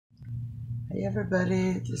Hey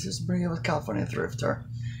everybody, this is Maria with California Thrifter,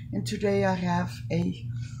 and today I have a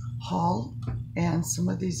haul, and some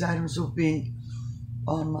of these items will be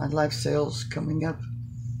on my live sales coming up.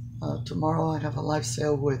 Tomorrow I have a live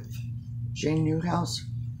sale with Jane Newhouse,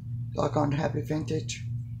 Doggone Happy Vintage.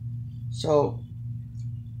 So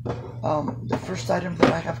the first item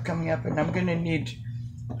that I have coming up, and I'm gonna need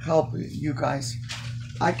help, you guys.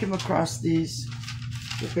 I came across these.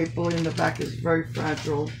 The paper in the back is very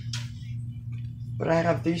fragile. But I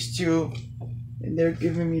have these two, and they're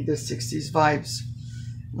giving me the 60s vibes.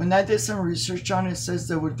 When I did some research on it, it says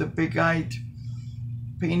that with the big-eyed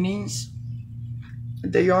paintings,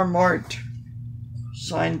 they are marked,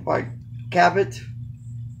 signed by Cabot.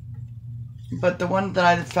 But the one that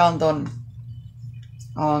I found on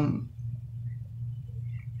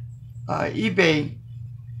eBay,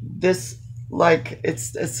 this, like,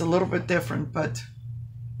 it's a little bit different. But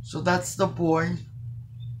so that's the boy.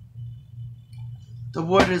 The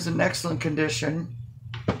wood is in excellent condition.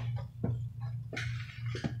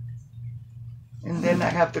 And then I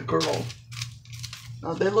have the girl.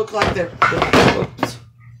 Now they look like they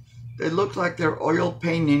look like they're oil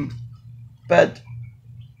painting,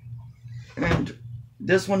 and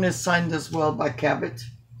this one is signed as well by Cabot.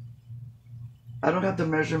 I don't have the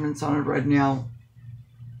measurements on it right now,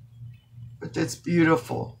 but it's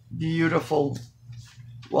beautiful, beautiful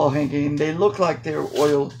wall hanging. They look like they're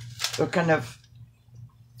oil. They're kind of,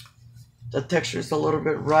 the texture is a little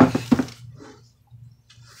bit rough.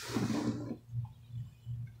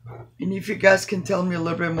 And if you guys can tell me a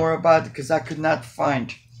little bit more about it, because I could not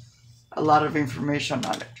find a lot of information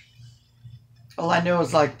on it. All I know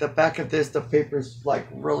is like the back of this, the paper is like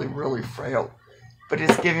really, really frail. But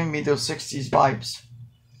it's giving me those 60s vibes.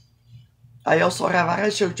 I also have, I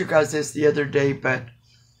showed you guys this the other day, but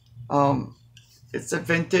it's a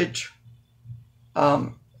vintage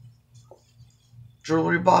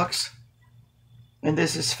jewelry box. And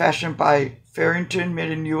this is fashioned by Farrington,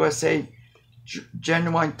 made in USA,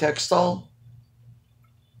 genuine textile.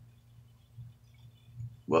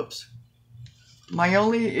 Whoops. My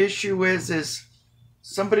only issue is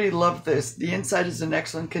somebody loved this. The inside is in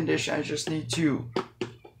excellent condition. I just need to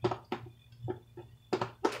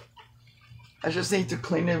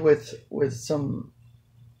clean it with some.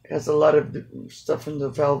 It has a lot of stuff in the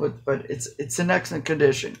velvet, but it's in excellent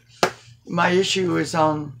condition. My issue is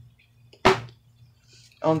on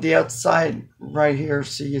the outside right here.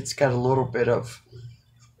 See, it's got a little bit of,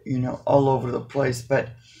 all over the place,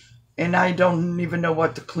 and I don't even know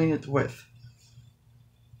what to clean it with.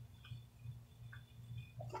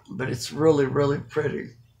 But it's really, really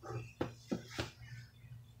pretty.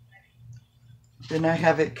 Then I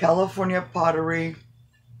have a California Pottery,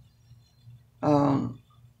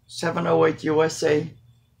 708 USA.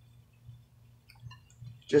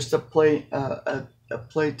 Just a plate, a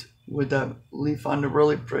plate with a leaf on it,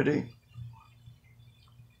 really pretty.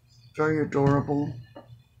 Very adorable.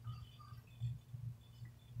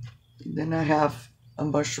 And then I have a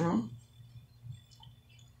mushroom.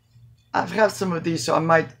 I have some of these, so I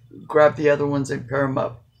might grab the other ones and pair them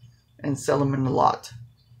up and sell them in a lot.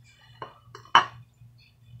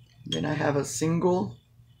 Then I have a single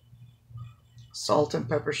salt and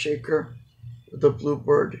pepper shaker with a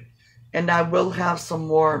bluebird. And I will have some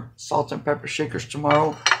more salt and pepper shakers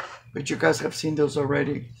tomorrow, but you guys have seen those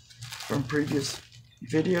already from previous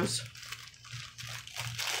videos.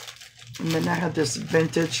 And then I have this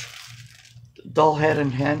vintage doll head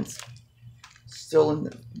and hands, still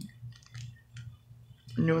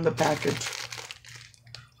new in the package.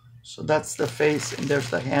 So that's the face, and there's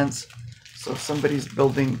the hands. So if somebody's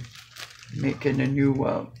making a new,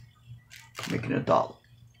 making a doll.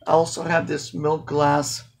 I also have this milk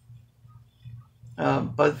glass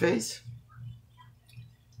bud vase.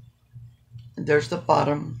 And there's the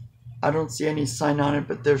bottom. I don't see any sign on it,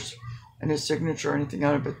 but there's any signature or anything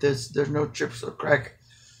on it, but there's no chips or crack.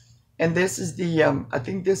 And this is the, I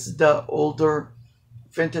think this is the older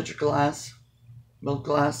vintage glass, milk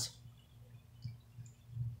glass.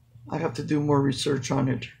 I have to do more research on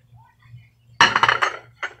it.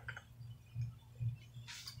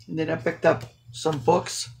 And then I picked up some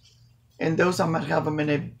books, and those I might have them in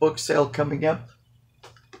a book sale coming up.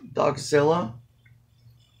 Dogzilla.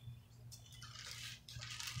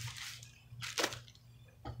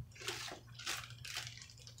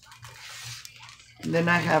 And then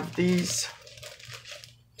I have these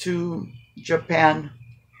two Japan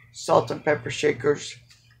salt and pepper shakers,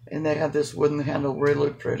 and they have this wooden handle,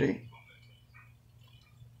 really pretty.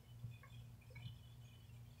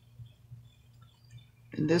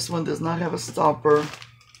 And this one does not have a stopper.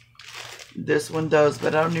 This one does,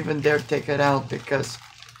 but I don't even dare take it out because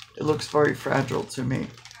It looks very fragile to me.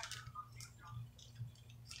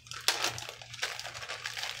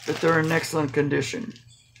 But they're in excellent condition.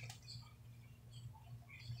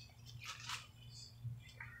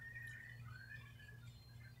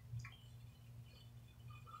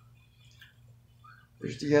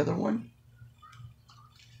 There's the other one.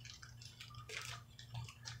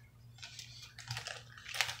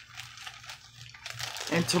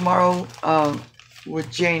 And tomorrow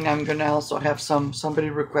with Jane, I'm gonna also have somebody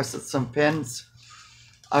requested some pens.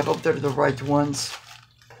 I hope they're the right ones.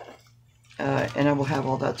 And I will have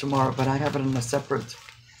all that tomorrow, but I have it in a separate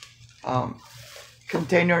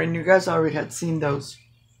container, and you guys already had seen those.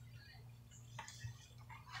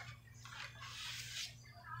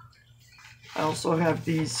 I also have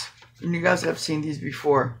these, and you guys have seen these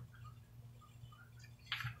before.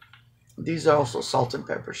 These are also salt and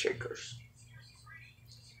pepper shakers.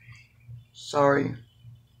 Sorry.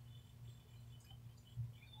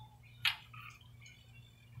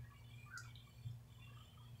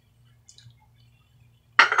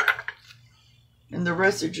 And the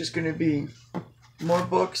rest are just going to be more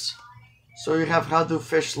books. So you have How Do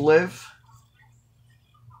Fish Live?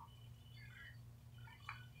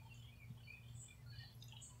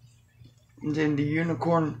 And then the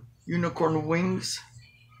unicorn wings.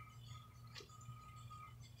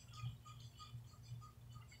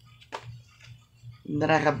 And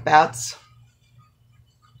then I have bats.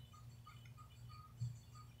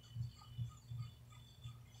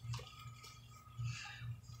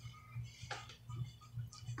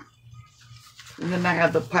 And then I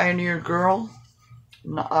have the Pioneer Girl.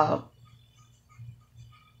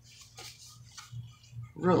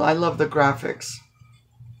 Really, I love the graphics.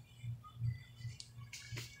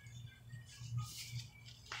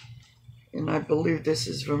 And I believe this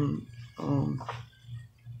is from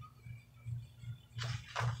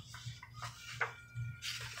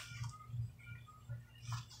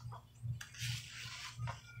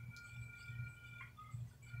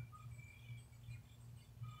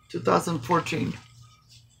 2014.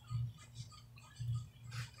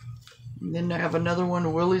 And then I have another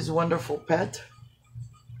one, Willie's Wonderful Pet.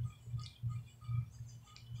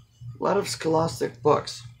 A lot of Scholastic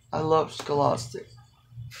books. I love Scholastic.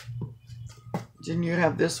 Then you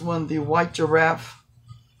have this one, The White Giraffe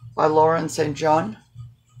by Lauren St. John.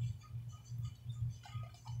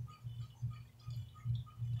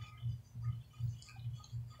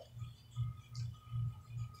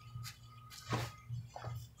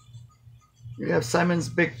 You have Simon's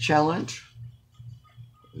Big Challenge.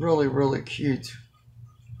 Really, really cute.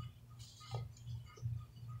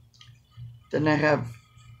 Then I have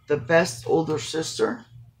The Best Older Sister.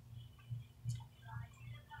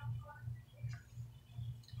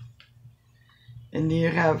 And then you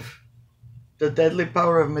have The Deadly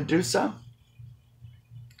Power of Medusa.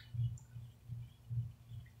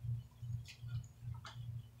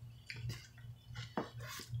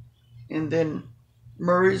 And then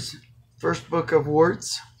Murray's First Book of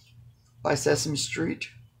Words by Sesame Street.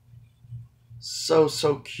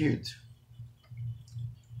 So cute.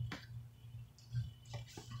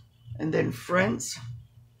 And then Friends,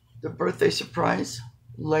 The Birthday Surprise,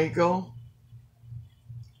 Lego.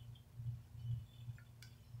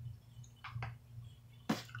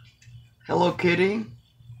 Hello Kitty,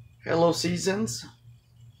 Hello Seasons.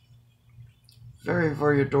 Very,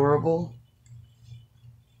 very adorable.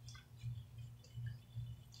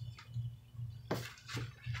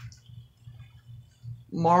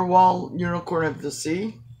 Marwal, Unicorn of the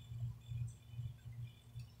Sea.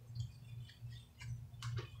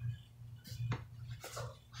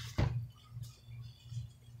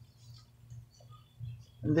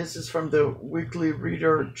 And this is from the Weekly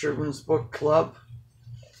Reader Children's Book Club.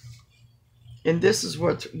 And this is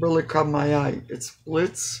what really caught my eye. It's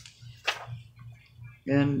Blitz.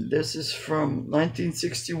 And this is from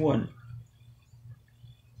 1961.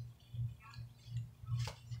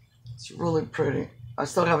 It's really pretty. I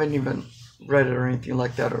still haven't even read it or anything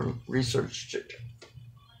like that or researched it.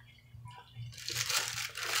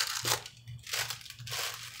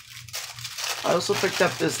 I also picked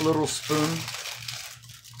up this little spoon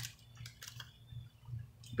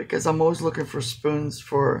because I'm always looking for spoons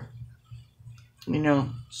for, you know,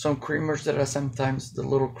 some creamers that I sometimes, the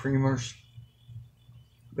little creamers.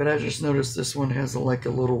 But I just noticed this one has like a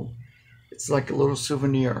little, it's like a little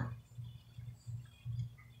souvenir.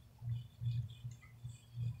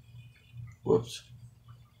 Whoops.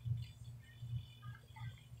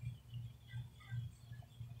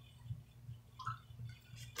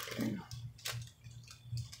 Okay.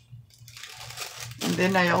 And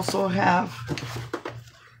then I also have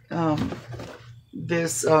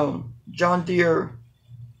this John Deere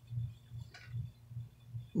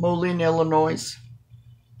Moline, Illinois.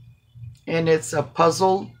 And it's a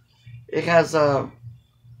puzzle. It has I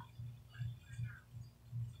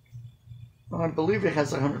believe it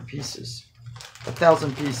has 100 pieces,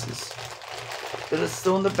 1,000 pieces. But it's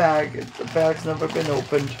still in the bag. The bag's never been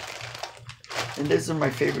opened. And these are my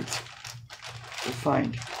favorites to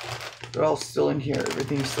find. They're all still in here.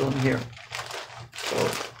 Everything's still in here.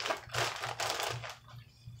 So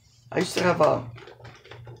I used to have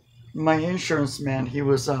my insurance man. He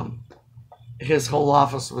was his whole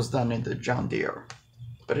office was done in the John Deere,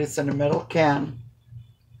 but it's in a metal can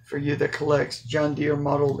for you that collects John Deere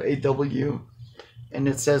Model AW, and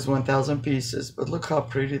it says 1,000 pieces. But look how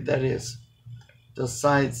pretty that is. The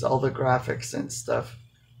sides, all the graphics and stuff.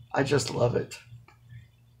 I just love it.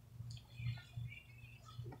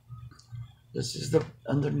 This is the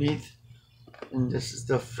underneath, and this is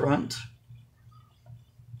the front.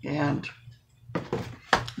 And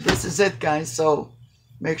this is it, guys. So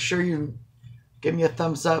make sure you give me a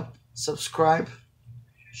thumbs up, subscribe,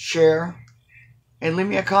 share, and leave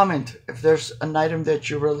me a comment if there's an item that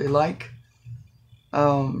you really like.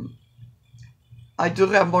 I do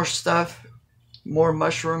have more stuff, more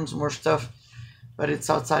mushrooms, more stuff, but it's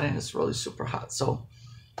outside and it's really super hot. So,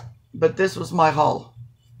 but this was my haul.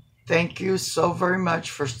 Thank you so very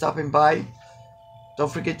much for stopping by.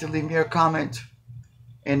 Don't forget to leave me a comment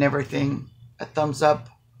and everything, a thumbs up,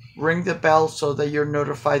 ring the bell so that you're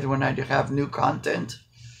notified when I have new content.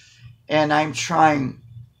 And I'm trying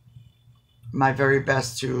my very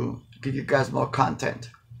best to give you guys more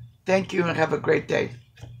content. Thank you and have a great day.